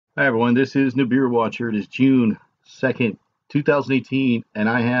Hi everyone, this is Nibiru Watcher. It is June 2nd, 2018, and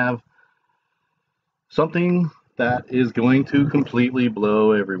I have something that is going to completely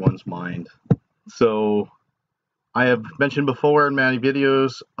blow everyone's mind. So, I have mentioned before in many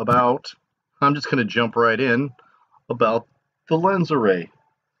videos about, I'm just going to jump right in, about the lens array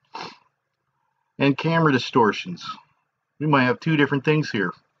and camera distortions. We might have two different things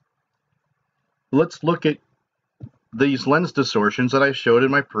here. Let's look at these lens distortions that I showed in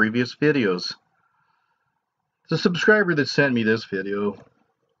my previous videos. The subscriber that sent me this video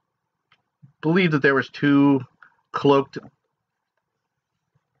believed that there was two cloaked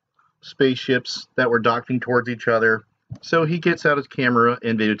spaceships that were docking towards each other. So he gets out his camera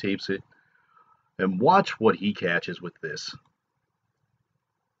and videotapes it. And watch what he catches with this.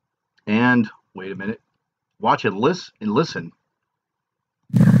 And wait a minute. Watch it, listen.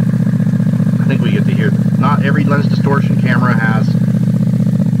 I think we get to hear. Not every lens distortion camera has.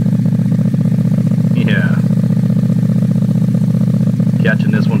 Yeah.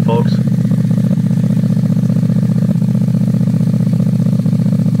 Catching this one, folks.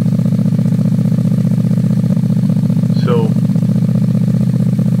 So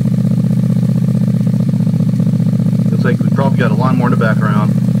looks like we probably got a lawnmower in the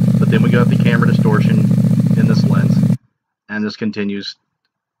background, but then we got the camera distortion in this lens, and this continues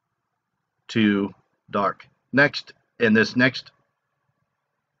to dark. Next, in this next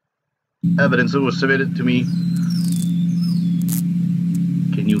evidence that was submitted to me,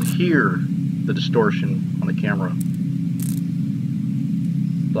 can you hear the distortion on the camera?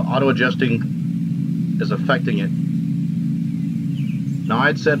 The auto adjusting is affecting it. Now,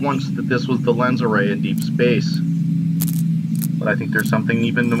 I'd said once that this was the lens array in deep space, but I think there's something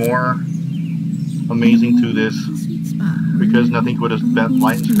even more amazing to this, because nothing would have bent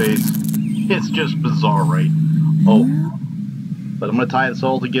light in space. It's just bizarre, right? Oh, but I'm going to tie this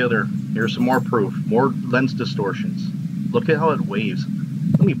all together. Here's some more proof, more lens distortions. Look at how it waves.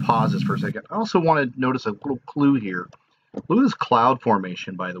 Let me pause this for a second. I also want to notice a little clue here. Look at this cloud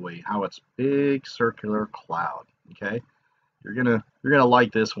formation, by the way, how it's big circular cloud. Okay, you're gonna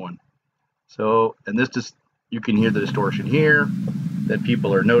like this one. So, and this just, you can hear the distortion here, that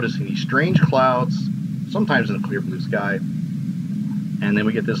people are noticing these strange clouds, sometimes in a clear blue sky. And then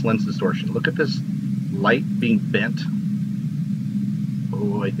we get this lens distortion. Look at this light being bent.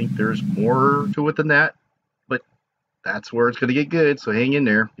 Oh, I think there's more to it than that, but that's where it's going to get good, so hang in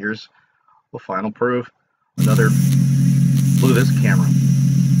there. Here's the final proof. Another, look at this camera.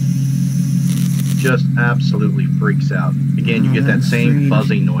 Just absolutely freaks out. Again, you get that same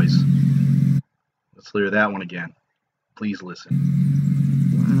buzzing noise. Let's hear that one again. Please listen.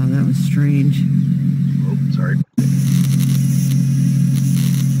 Wow, that was strange. Oh, sorry.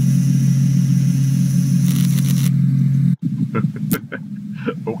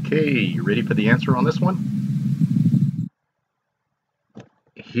 Okay, you ready for the answer on this one?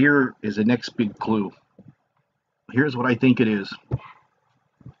 Here is the next big clue. Here's what I think it is.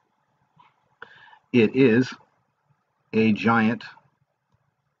 It is a giant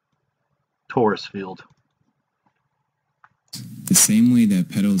torus field. The same way that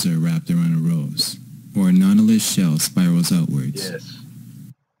petals are wrapped around a rose, or a nautilus shell spirals outwards. Yes.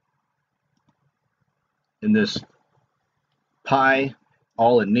 In this pie,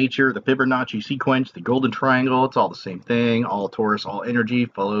 all in nature, the Fibonacci sequence, the golden triangle, it's all the same thing. All torus, all energy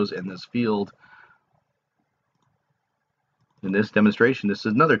follows in this field. In this demonstration, this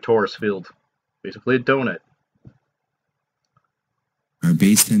is another torus field, basically a donut. Our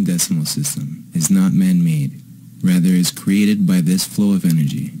base 10 decimal system is not man-made, rather is created by this flow of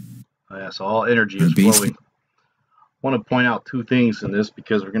energy. Yes, all energy is flowing. I want to point out two things in this,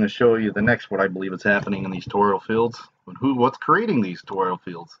 because we're going to show you the next what I believe is happening in these toroidal fields. But what's creating these toroidal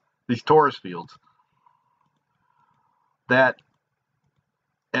fields, these torus fields? That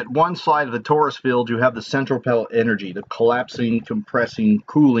at one side of the torus field you have the central pellet energy, the collapsing, compressing,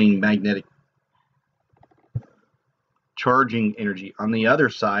 cooling magnetic charging energy. On the other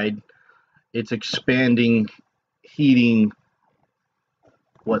side, it's expanding, heating,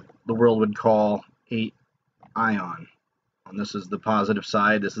 what the world would call a ion. And this is the positive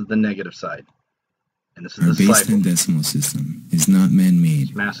side, this is the negative side. And this is our the base cycle. 10 decimal system is not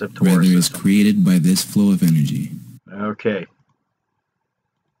man-made, Massive torus rather is system. created by this flow of energy. Okay.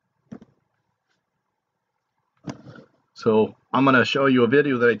 So I'm going to show you a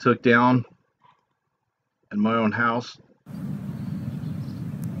video that I took down in my own house.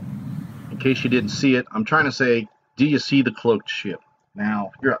 In case you didn't see it, I'm trying to say, do you see the cloaked ship?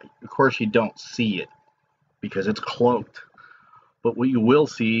 Now, of course you don't see it because it's cloaked. But what you will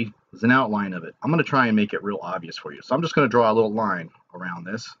see There's an outline of it. I'm going to try and make it real obvious for you. So I'm just going to draw a little line around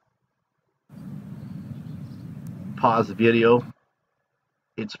this. Pause the video.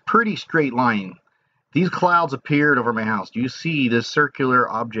 It's pretty straight line. These clouds appeared over my house. Do you see this circular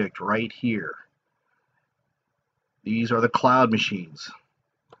object right here? These are the cloud machines.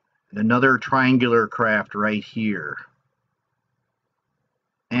 And another triangular craft right here.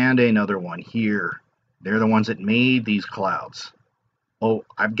 And another one here. They're the ones that made these clouds. Oh,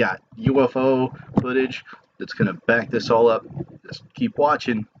 I've got UFO footage that's going to back this all up. Just keep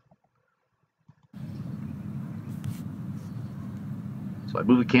watching. So I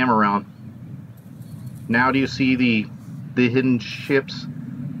move the camera around. Now do you see the hidden ships?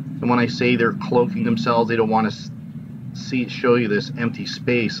 And when I say they're cloaking themselves, they don't want to show you this empty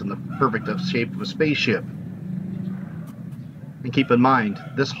space in the perfect shape of a spaceship. And keep in mind,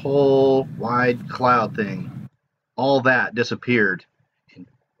 this whole wide cloud thing, all that disappeared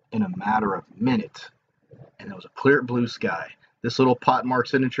in a matter of minutes. And it was a clear blue sky. This little pot mark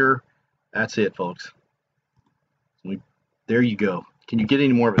signature, that's it, folks. There you go. Can you get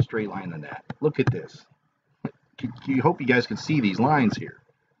any more of a straight line than that? Look at this. I hope you guys can see these lines here.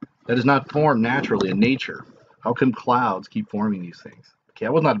 That is not formed naturally in nature. How come clouds keep forming these things? Okay, I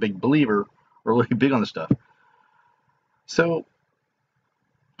was not a big believer or really big on this stuff. So,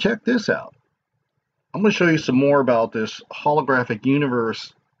 check this out. I'm going to show you some more about this holographic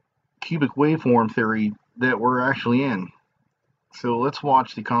universe cubic waveform theory that we're actually in. So let's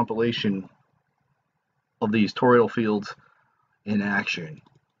watch the compilation of these toroidal fields in action.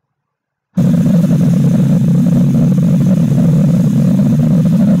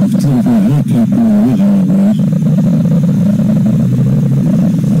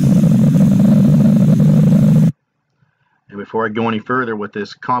 And before I go any further with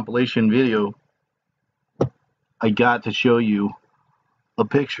this compilation video, I got to show you a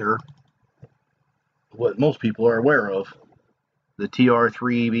picture of what most people are aware of, the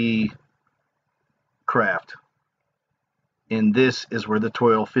TR3B craft. And this is where the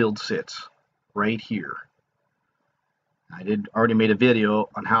toroidal field sits, right here. I already made a video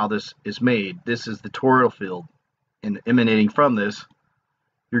on how this is made. This is the toroidal field, and emanating from this,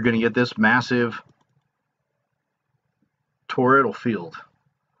 you're going to get this massive toroidal field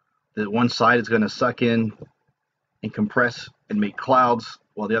that one side is going to suck in and compress and make clouds,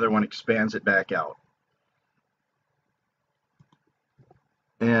 while the other one expands it back out.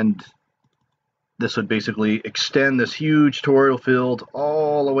 And this would basically extend this huge toroidal field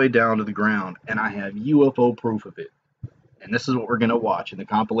all the way down to the ground, and I have UFO proof of it. And this is what we're going to watch in the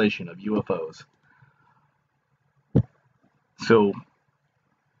compilation of UFOs. So,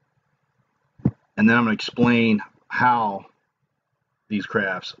 and then I'm going to explain how these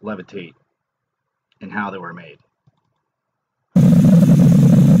crafts levitate and how they were made.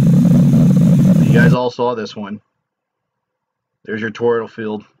 You guys all saw this one. There's your toroidal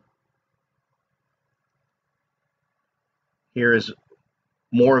field. Here is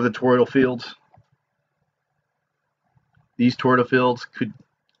more of the toroidal fields. These toroidal fields could,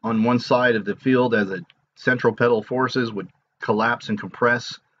 on one side of the field, as a centripetal forces would collapse and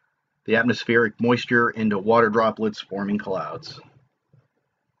compress the atmospheric moisture into water droplets, forming clouds.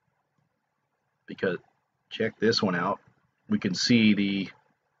 Because, check this one out. We can see the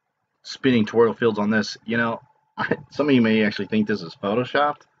spinning toroidal fields on this. You know, some of you may actually think this is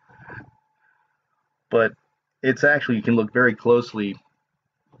photoshopped, but it's actually, you can look very closely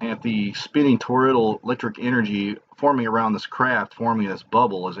at the spinning toroidal electric energy forming around this craft, forming this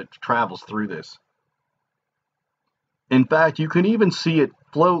bubble as it travels through this. In fact, you can even see it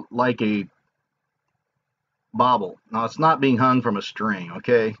float like a bobble. Now, it's not being hung from a string,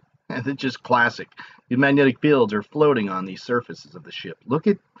 okay? It's just classic. The magnetic fields are floating on these surfaces of the ship. Look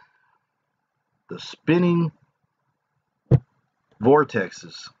at the spinning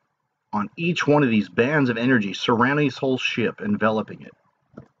vortexes on each one of these bands of energy surrounding this whole ship, enveloping it.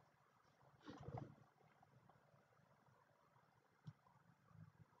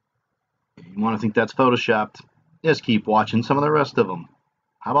 If you want to think that's photoshopped, just keep watching some of the rest of them.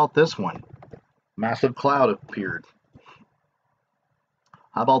 How about this one? Massive cloud appeared.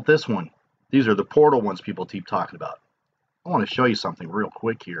 How about this one? These are the portal ones people keep talking about. I want to show you something real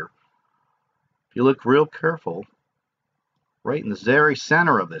quick here. If you look real careful, right in the very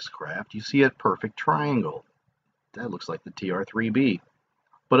center of this craft, you see a perfect triangle. That looks like the TR3B.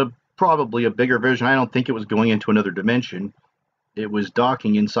 But probably a bigger version. I don't think it was going into another dimension. It was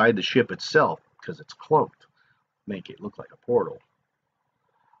docking inside the ship itself because it's cloaked. Make it look like a portal.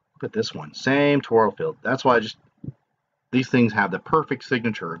 Look at this one. Same toroidal field. That's why these things have the perfect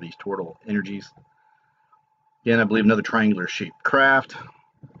signature of these toroidal energies. Again, I believe another triangular shaped craft.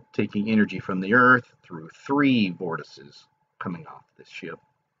 taking energy from the Earth through 3 vortices coming off this ship.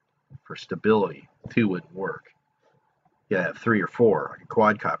 For stability, 2 wouldn't work. You have 3 or 4, like a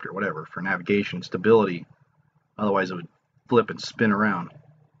quadcopter, whatever, for navigation, stability. Otherwise, it would flip and spin around.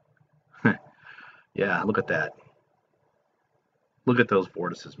 Yeah, look at that. Look at those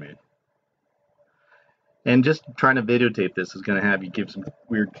vortices, man. And just trying to videotape this is going to have you give some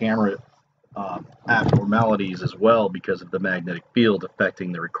weird camera abnormalities as well because of the magnetic field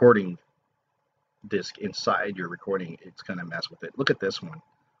affecting the recording disc inside your recording. It's going to mess with it. Look at this one.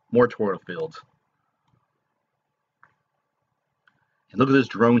 More toroidal fields. And look at this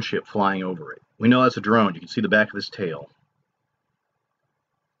drone ship flying over it. We know that's a drone. You can see the back of this tail.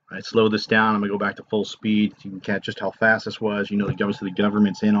 I slow this down. I'm going to go back to full speed. You can catch just how fast this was. You know, obviously the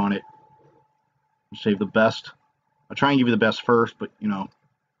government's in on it. Save the best. I'll try and give you the best first, but you know,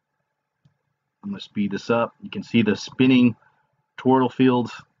 I'm going to speed this up. You can see the spinning toroidal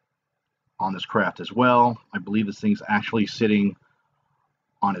fields on this craft as well. I believe this thing's actually sitting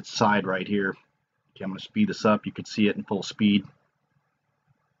on its side right here. Okay, I'm going to speed this up. You can see it in full speed.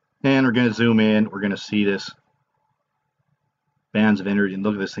 And we're going to zoom in. We're going to see this bands of energy. And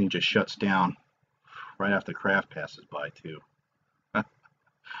look at this thing just shuts down right after the craft passes by too.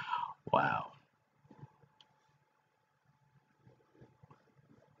 Wow.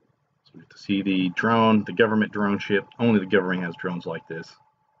 So we have to see the drone, the government drone ship. Only the government has drones like this.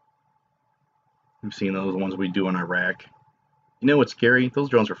 We've seen those ones we do in Iraq. You know what's scary? Those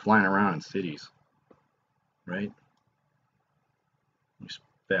drones are flying around in cities, right? We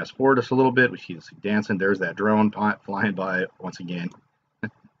fast forward us a little bit. We see this dancing. There's that drone flying by once again.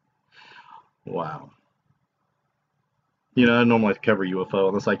 Wow. You know, I normally like to cover UFO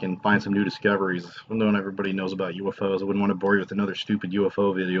unless I can find some new discoveries. Not everybody knows about UFOs. I wouldn't want to bore you with another stupid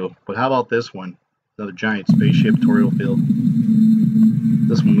UFO video. But how about this one? Another giant spaceship toroidal field.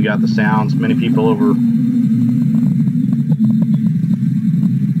 This one we got the sounds. Many people over.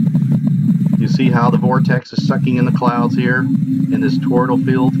 You see how the vortex is sucking in the clouds here in this toroidal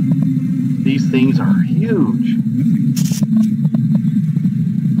field? These things are huge.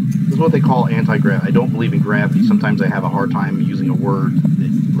 This is what they call anti-gravity. I don't believe in gravity. Sometimes I have a hard time using a word.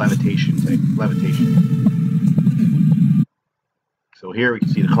 Levitation. So here we can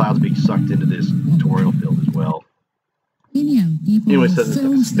see the clouds being sucked into this toroidal field as well. Anyway, says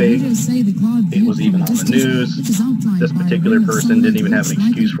it's fake. It was even on the news. This particular person didn't even have an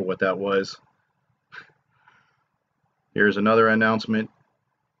excuse for what that was. Here's another announcement.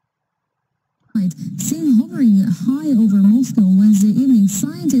 Seen hovering high over Moscow Wednesday evening,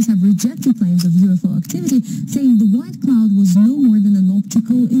 scientists have rejected claims of UFO activity, saying the white cloud was no more than an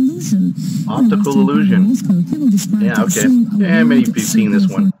optical illusion. Optical illusion. Yeah, okay. Yeah, many of you have seen this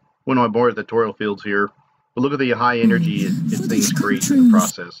one. When I'm bored at the toroidal fields here. But look at the high energy things create in the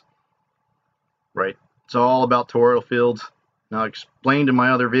process. Right? It's all about toroidal fields. Now, explained in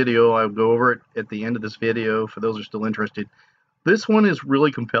my other video. I'll go over it at the end of this video for those who are still interested. This one is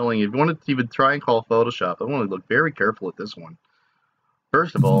really compelling. If you want to even try and call Photoshop, I want to look very careful at this one.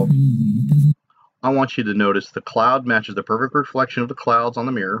 First of all, I want you to notice the cloud matches the perfect reflection of the clouds on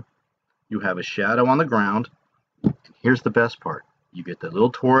the mirror. You have a shadow on the ground. Here's the best part. You get the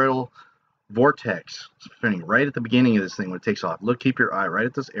little toroidal vortex spinning right at the beginning of this thing when it takes off. Look, keep your eye right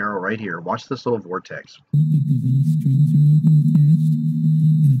at this arrow right here. Watch this little vortex.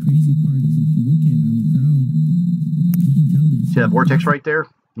 See that vortex right there?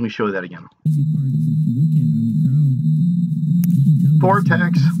 Let me show you that again.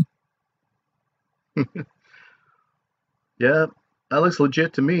 Vortex. Yeah, that looks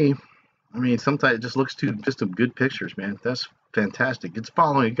legit to me. I mean, sometimes it just looks just some good pictures, man. That's fantastic. It's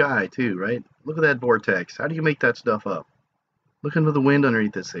following a guy too, right? Look at that vortex. How do you make that stuff up? Look into the wind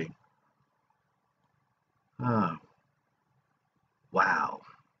underneath this thing. Oh. Wow.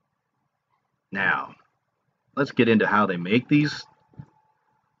 Now, let's get into how they make these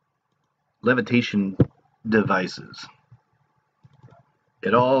levitation devices.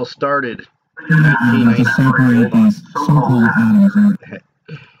 It all started in 1994.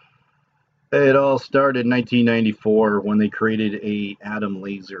 It all started in 1994 when they created a atom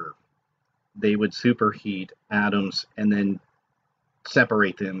laser. They would superheat atoms and then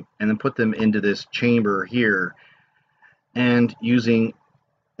separate them and then put them into this chamber here. And using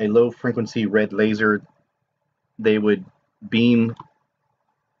a low frequency red laser, they would beam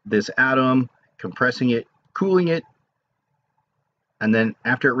this atom, compressing it, cooling it, and then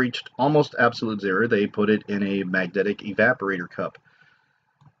after it reached almost absolute zero, they put it in a magnetic evaporator cup.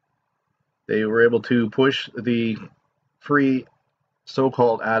 They were able to push the free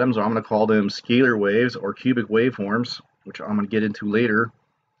so-called atoms, or I'm going to call them scalar waves or cubic waveforms, which I'm going to get into later.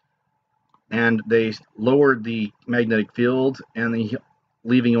 and they lowered the magnetic field, and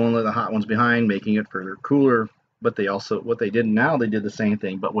leaving only the hot ones behind, making it further cooler. But they also, what they did now, they did the same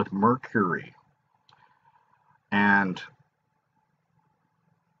thing, but with mercury. And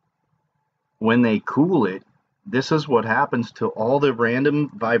when they cool it, this is what happens to all the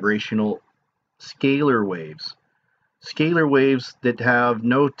random vibrational scalar waves. Scalar waves that have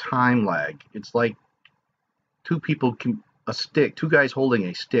no time lag. It's like two guys holding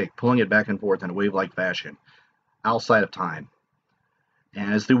a stick, pulling it back and forth in a wave-like fashion, outside of time.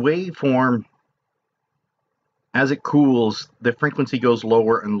 And as the waveform, as it cools, the frequency goes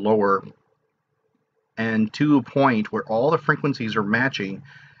lower and lower, and to a point where all the frequencies are matching,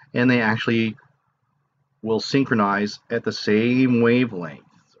 and they actually will synchronize at the same wavelength.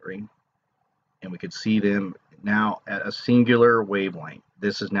 And we could see them now at a singular wavelength.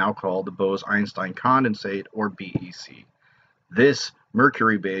 This is now called the Bose-Einstein condensate, or BEC. This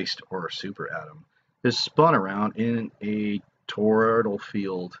mercury-based, or superatom, is spun around in a toroidal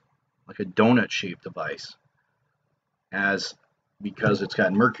field, like a donut-shaped device. Because it's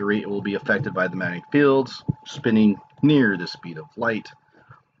got mercury, it will be affected by the magnetic fields, spinning near the speed of light,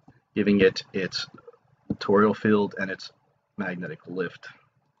 giving it its toroidal field and its magnetic lift.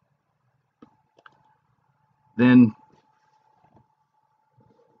 Then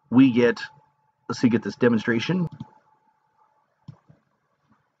we get, let's see, get this demonstration.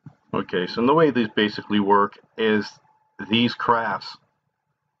 Okay, so the way these basically work is these crafts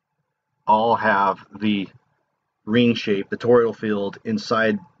all have the ring shape, the toroidal field,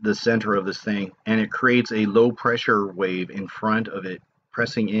 inside the center of this thing, and it creates a low pressure wave in front of it,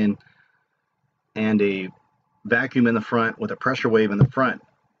 pressing in, and a vacuum in the front with a pressure wave in the front.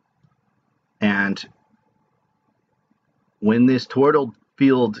 And when this toroidal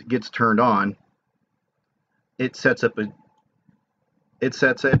field gets turned on, it sets up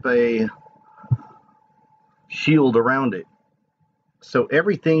a shield around it. So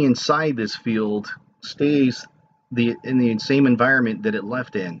everything inside this field stays in the same environment that it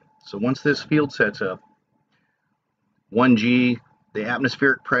left in. So once this field sets up, 1G, the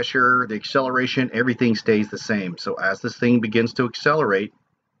atmospheric pressure, the acceleration, everything stays the same. So as this thing begins to accelerate,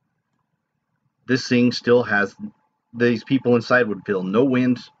 this thing still has, these people inside would feel no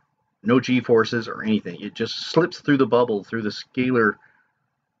wind, no G-forces or anything. It just slips through the bubble, through the scalar,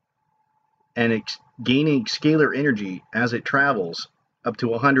 and gaining scalar energy as it travels up to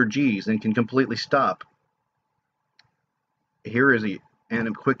 100 Gs and can completely stop. Here is a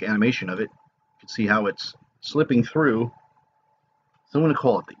quick animation of it. You can see how it's slipping through. So I'm going to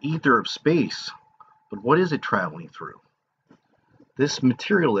call it the ether of space. But what is it traveling through? This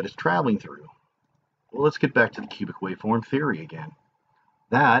material that it's traveling through. Well, let's get back to the cubic waveform theory again.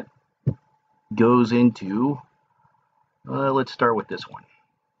 That goes into, let's start with this one.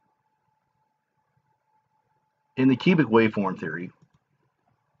 In the cubic waveform theory,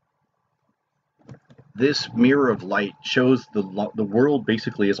 this mirror of light shows the world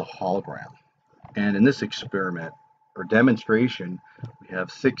basically as a hologram. And in this experiment or demonstration, we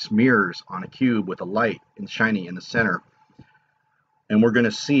have 6 mirrors on a cube with a light shining in the center. And we're going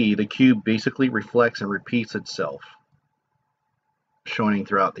to see the cube basically reflects and repeats itself, showing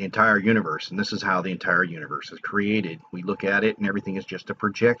throughout the entire universe. And this is how the entire universe is created. We look at it and everything is just a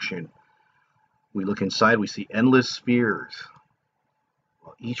projection. We look inside, we see endless spheres.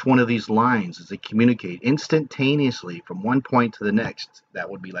 Well, each one of these lines, as they communicate instantaneously from one point to the next, that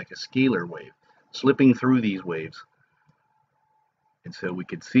would be like a scalar wave, slipping through these waves. And so we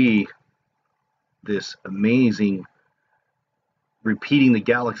could see this amazing repeating the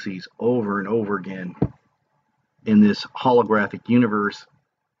galaxies over and over again in this holographic universe.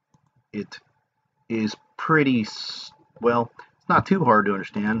 It is pretty, well, it's not too hard to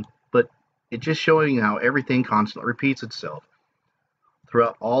understand, but it's just showing how everything constantly repeats itself.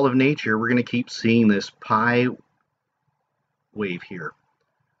 Throughout all of nature, we're going to keep seeing this pi wave here.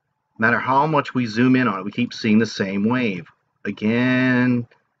 No matter how much we zoom in on it, we keep seeing the same wave. Again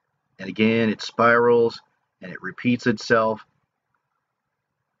and again, it spirals and it repeats itself.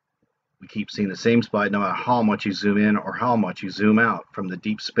 We keep seeing the same spot no matter how much you zoom in or how much you zoom out, from the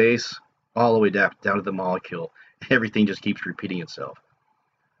deep space all the way down to the molecule. Everything just keeps repeating itself.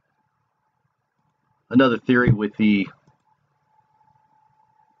 Another theory with the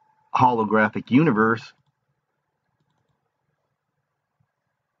holographic universe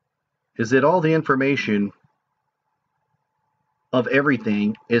is that all the information of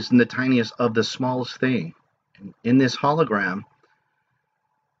everything is in the tiniest of the smallest thing. And in this hologram,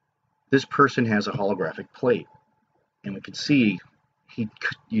 this person has a holographic plate, and we can see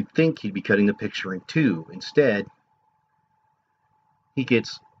you'd think he'd be cutting the picture in two. Instead, he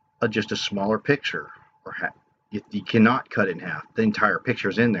gets just a smaller picture, or you cannot cut it in half. The entire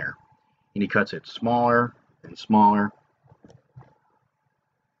picture's in there, and he cuts it smaller and smaller.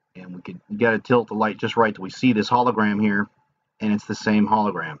 And you got to tilt the light just right till we see this hologram here, and it's the same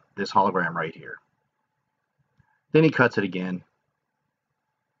hologram, this hologram right here. Then he cuts it again,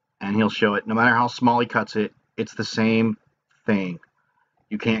 and he'll show it. No matter how small he cuts it, it's the same thing.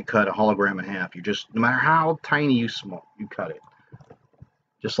 You can't cut a hologram in half. You just, no matter how tiny you cut it.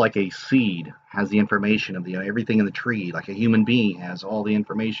 Just like a seed has the information of everything in the tree, like a human being has all the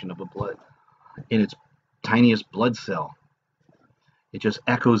information of the blood in its tiniest blood cell. It just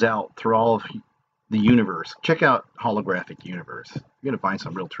echoes out through all of the universe. Check out Holographic Universe. You're going to find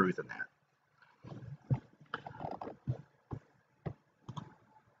some real truth in that.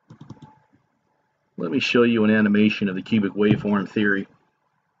 Let me show you an animation of the cubic waveform theory.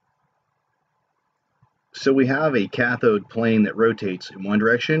 So we have a cathode plane that rotates in one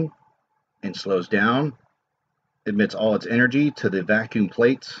direction and slows down, emits all its energy to the vacuum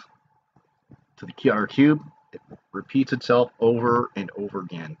plates, to our cube. It repeats itself over and over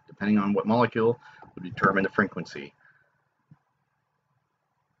again, depending on what molecule would determine the frequency.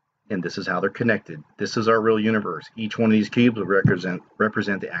 And this is how they're connected. This is our real universe. Each one of these cubes will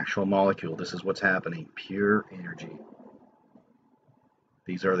represent the actual molecule. This is what's happening, pure energy.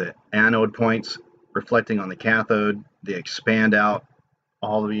 These are the anode points reflecting on the cathode. They expand out.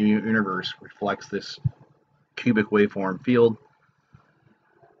 All of the universe reflects this cubic waveform field.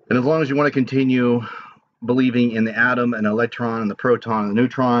 And as long as you want to continue believing in the atom and electron and the proton and the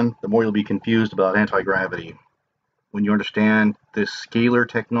neutron, the more you'll be confused about anti-gravity. When you understand this scalar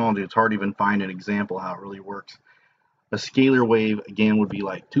technology, it's hard to even find an example how it really works. A scalar wave, again, would be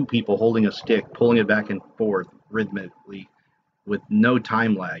like two people holding a stick, pulling it back and forth rhythmically with no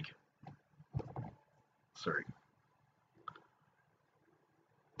time lag. Sorry.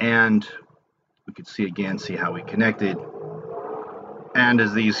 And we could see again, see how we connected. And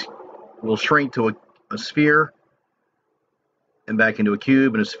as these will shrink to a sphere and back into a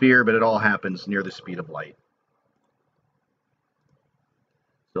cube and a sphere, but it all happens near the speed of light.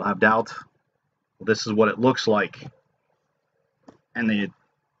 Still have doubts? Well, this is what it looks like. And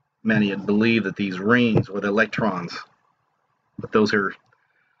many had believed that these rings were the electrons, but those are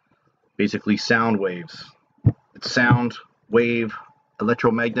basically sound waves. It's sound, wave,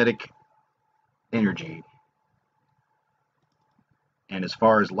 electromagnetic energy. And as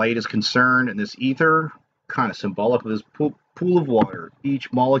far as light is concerned, in this ether, kind of symbolic of this pool of water,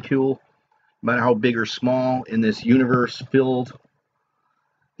 each molecule, no matter how big or small in this universe filled,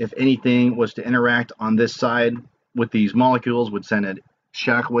 if anything was to interact on this side with these molecules, would send a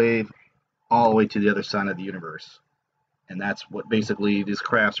shock wave all the way to the other side of the universe. And that's what basically these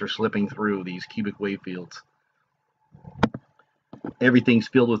crafts are slipping through, these cubic wave fields. Everything's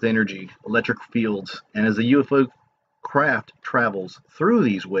filled with energy, electric fields, and as the UFO craft travels through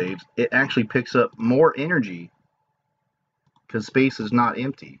these waves, it actually picks up more energy because space is not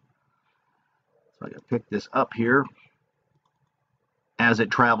empty. So I can pick this up here. As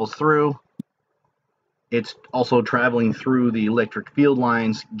it travels through, it's also traveling through the electric field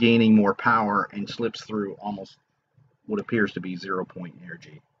lines, gaining more power, and slips through almost what appears to be 0-point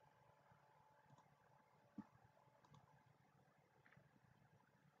energy.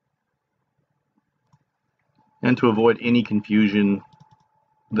 And to avoid any confusion,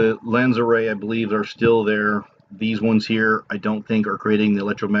 the lens array, I believe, are still there. These ones here, I don't think are creating the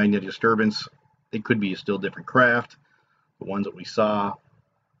electromagnetic disturbance. It could be a still different craft. The ones that we saw,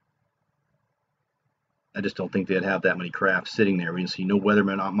 I just don't think they'd have that many crafts sitting there. We didn't see no weather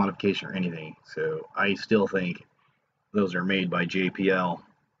modification or anything. So I still think those are made by JPL,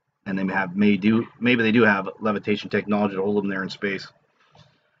 and they maybe they do have levitation technology to hold them there in space.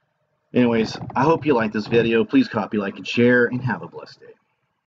 Anyways, I hope you like this video. Please copy, like, and share, and have a blessed day.